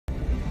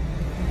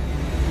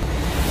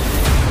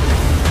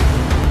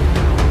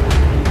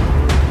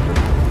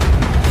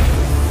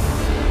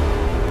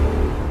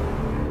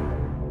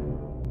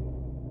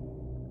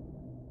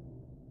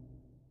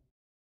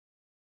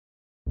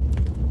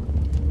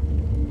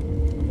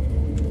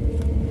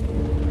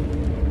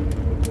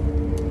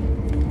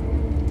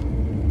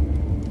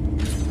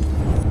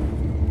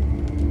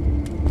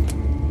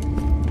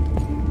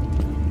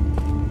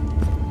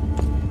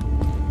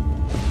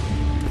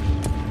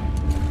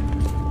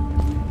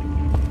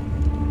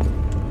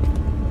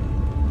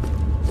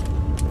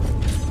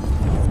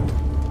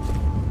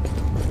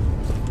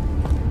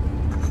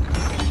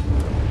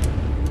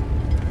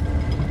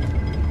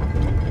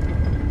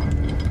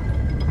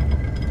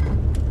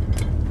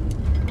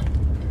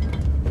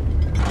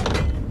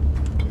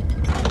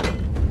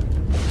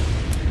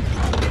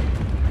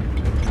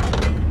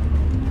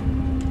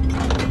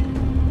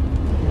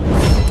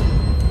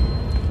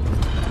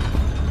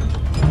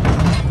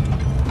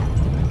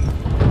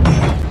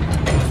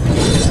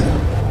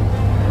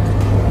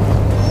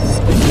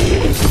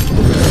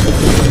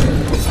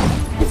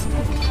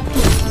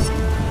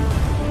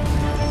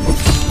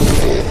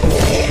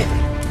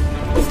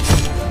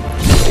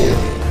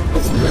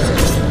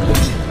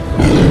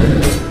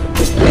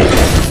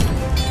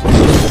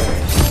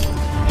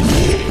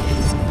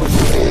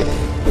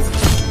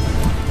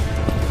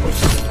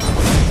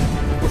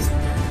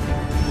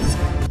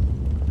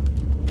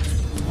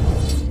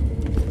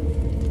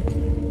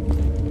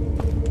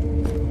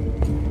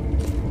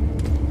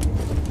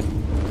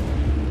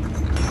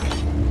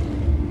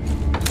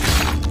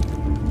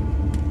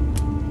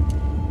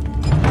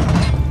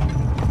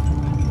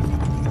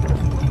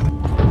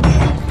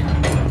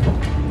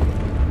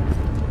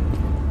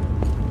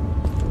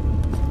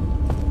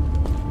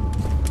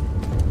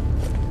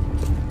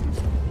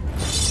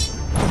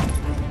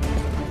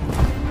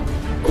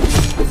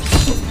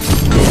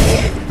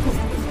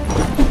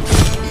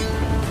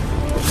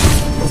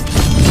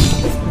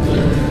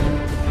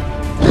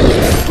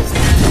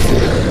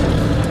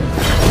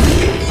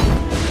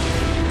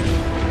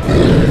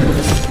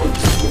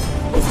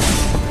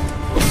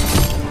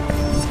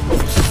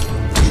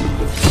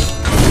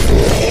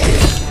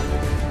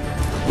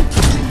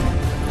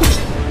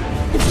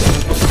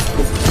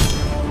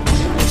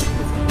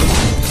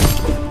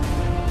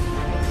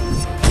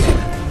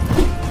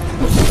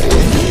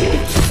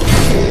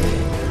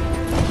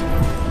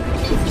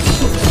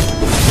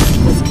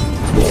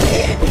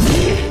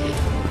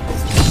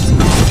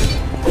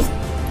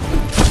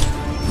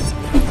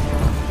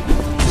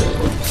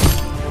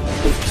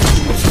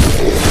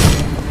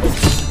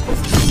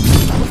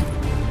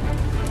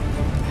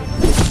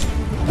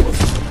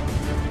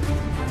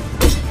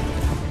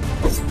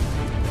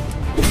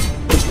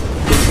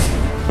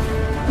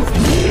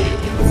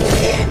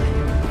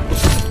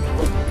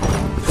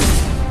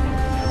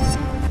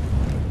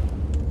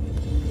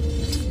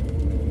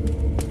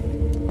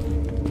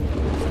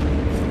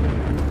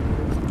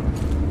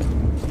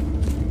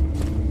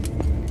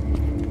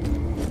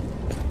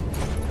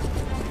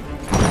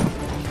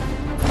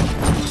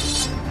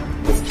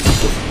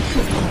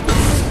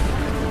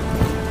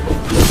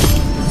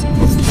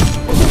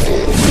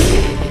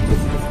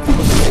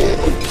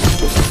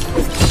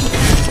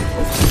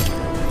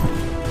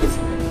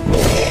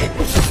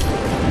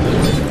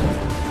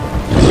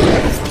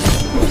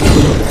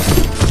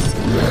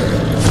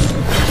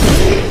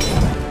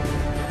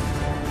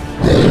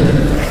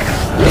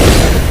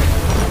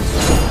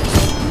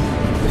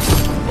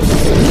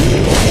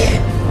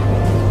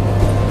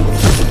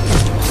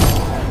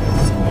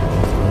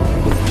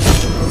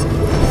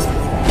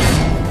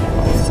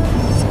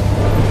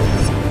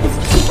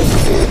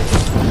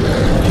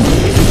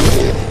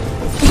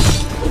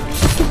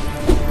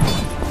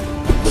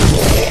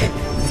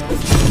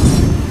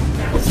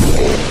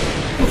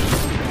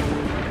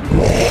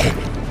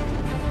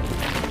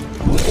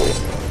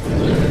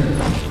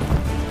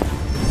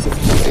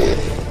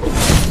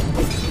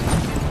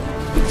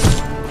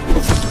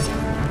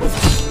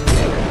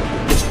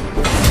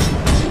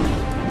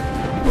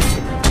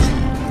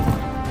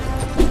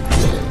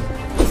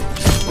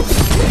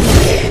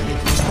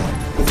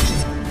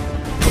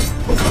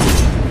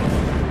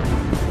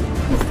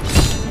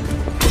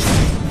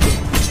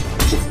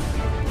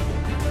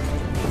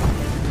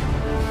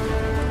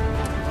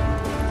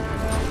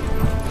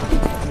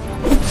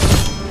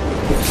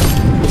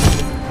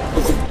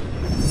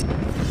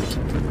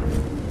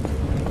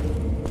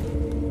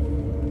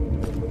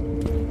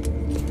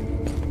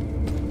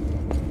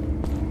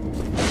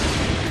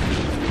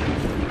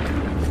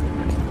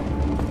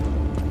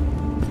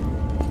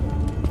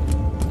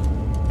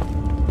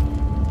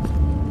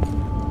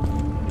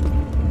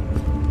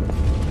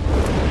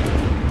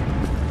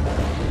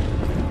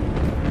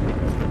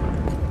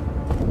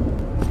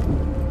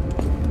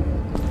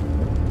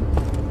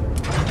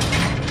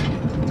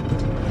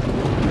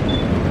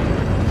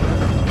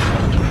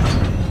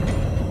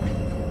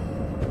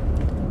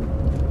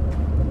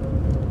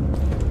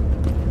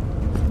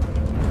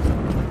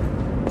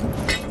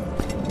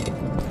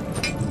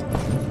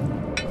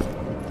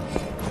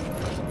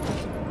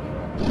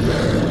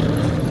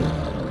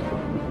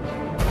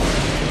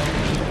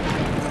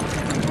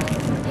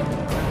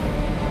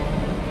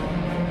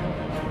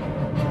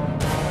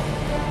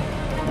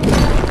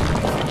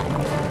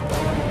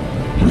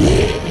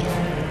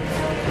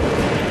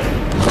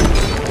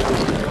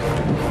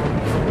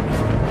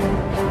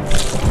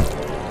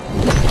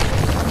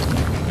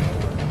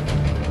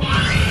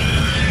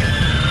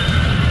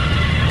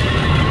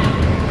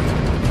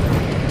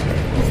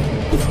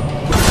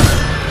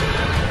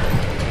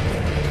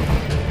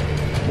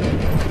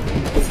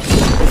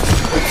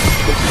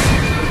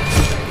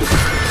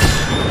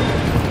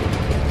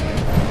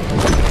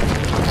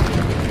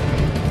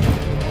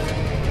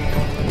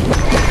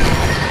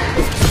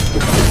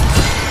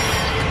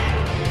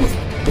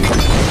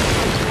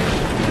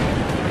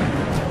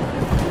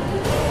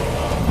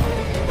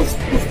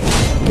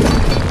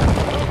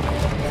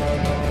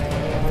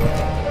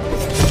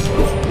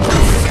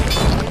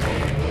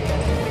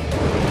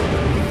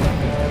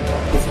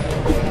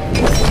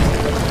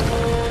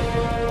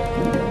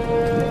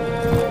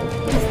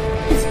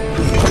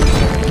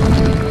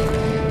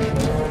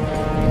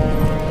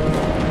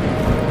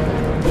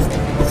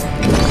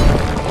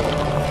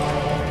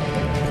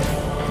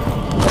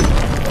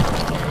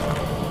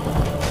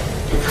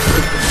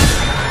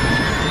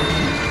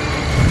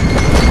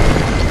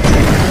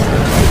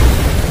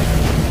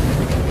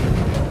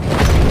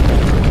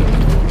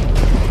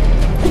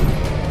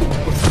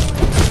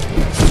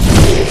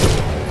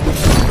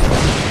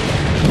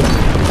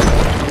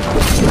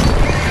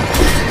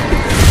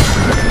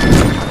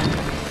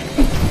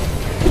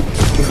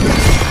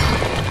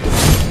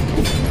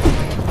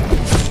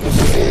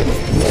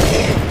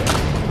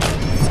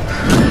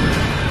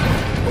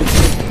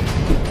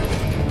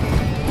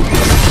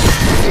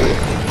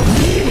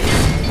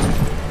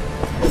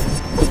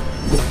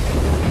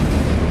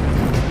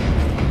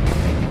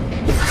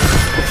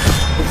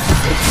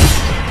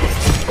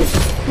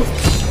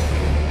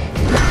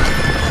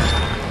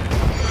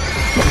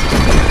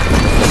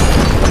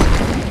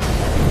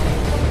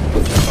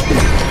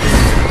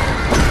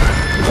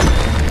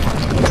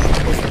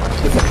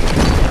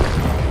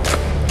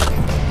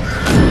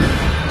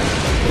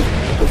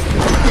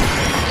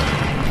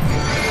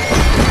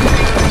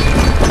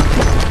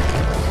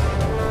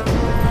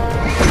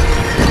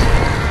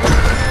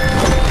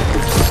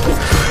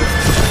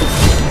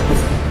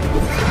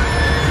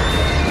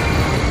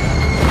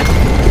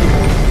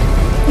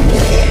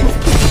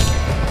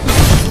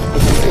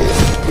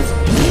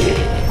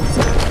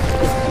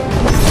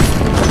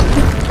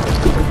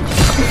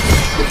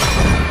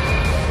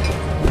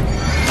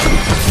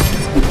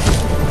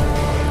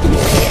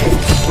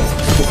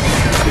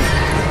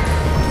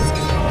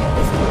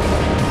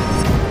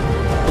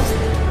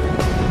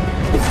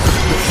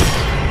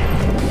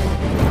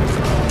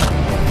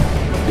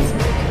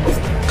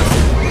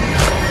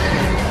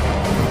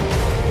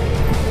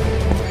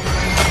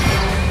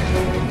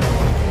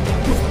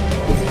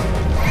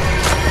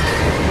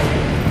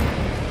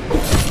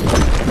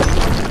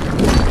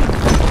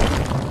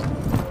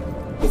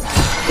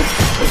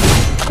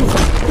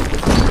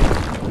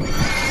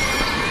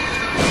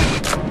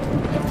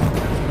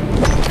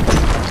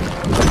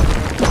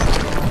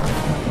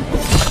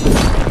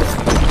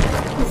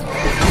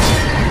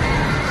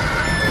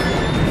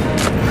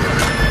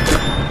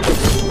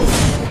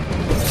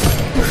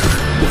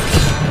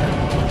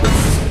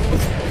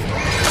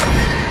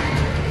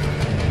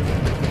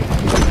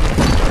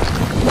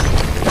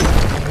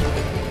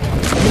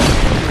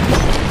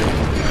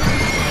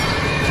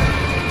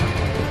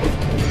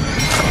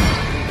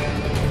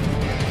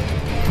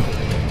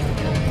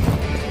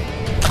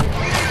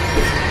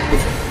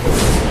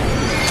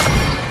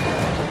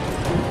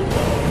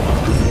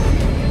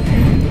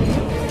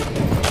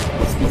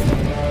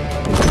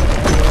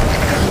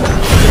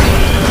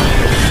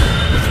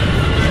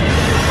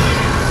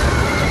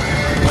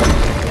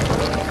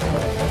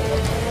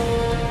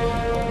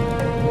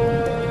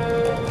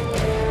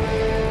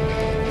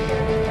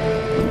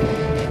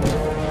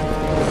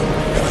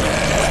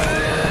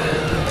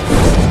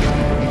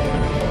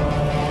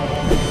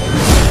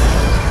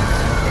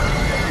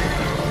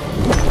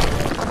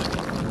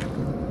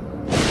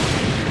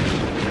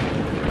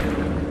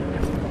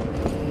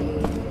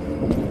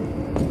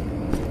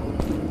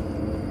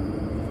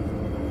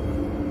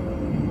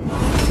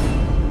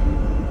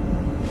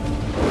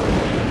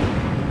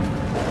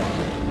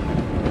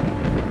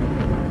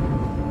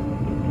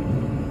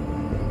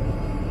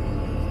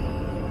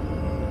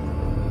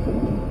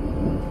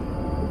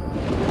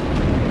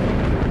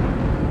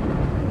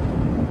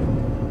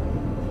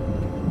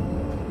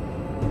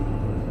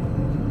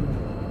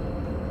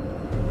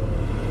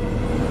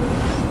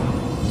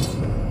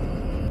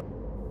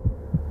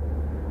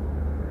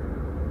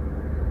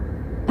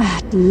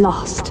At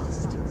last.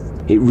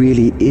 It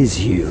really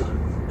is you,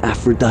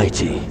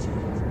 Aphrodite.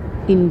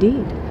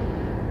 Indeed.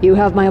 You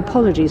have my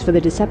apologies for the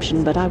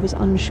deception, but I was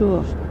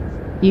unsure.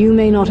 You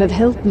may not have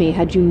helped me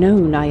had you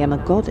known I am a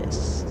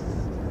goddess.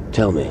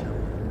 Tell me,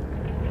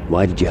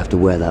 why did you have to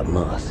wear that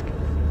mask?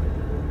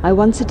 I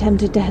once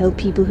attempted to help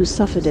people who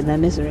suffered in their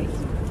misery.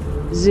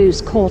 Zeus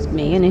caught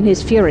me and in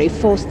his fury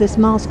forced this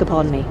mask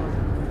upon me.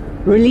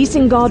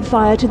 Releasing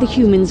Godfire to the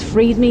humans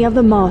freed me of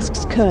the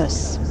mask's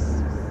curse.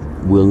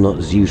 Will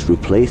not Zeus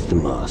replace the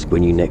mask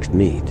when you next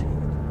meet?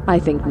 I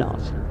think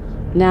not.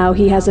 Now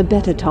he has a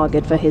better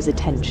target for his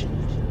attention.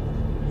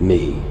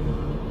 Me?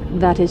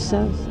 That is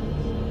so.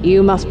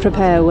 You must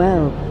prepare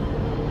well.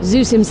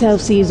 Zeus himself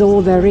sees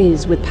all there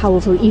is with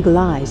powerful eagle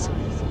eyes.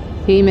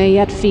 He may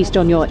yet feast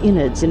on your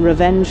innards in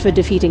revenge for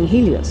defeating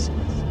Helios,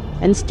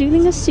 and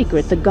stealing a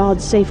secret the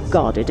gods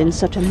safeguarded in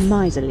such a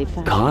miserly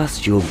fashion.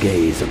 Cast your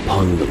gaze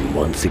upon them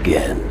once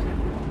again.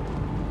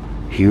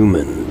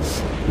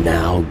 Humans,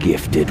 now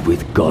gifted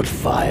with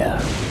Godfire,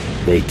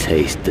 they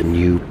taste the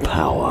new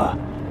power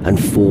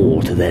and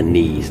fall to their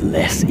knees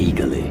less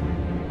eagerly.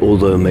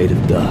 Although made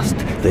of dust,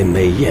 they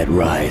may yet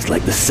rise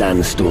like the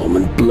sandstorm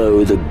and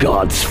blow the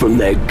gods from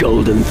their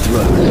golden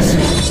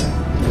thrones.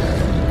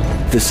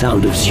 The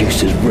sound of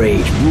Zeus's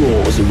rage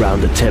roars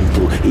around the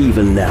temple,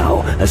 even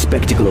now, a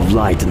spectacle of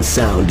light and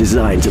sound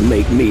designed to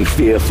make me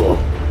fearful.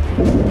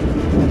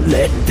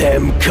 Let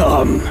them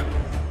come!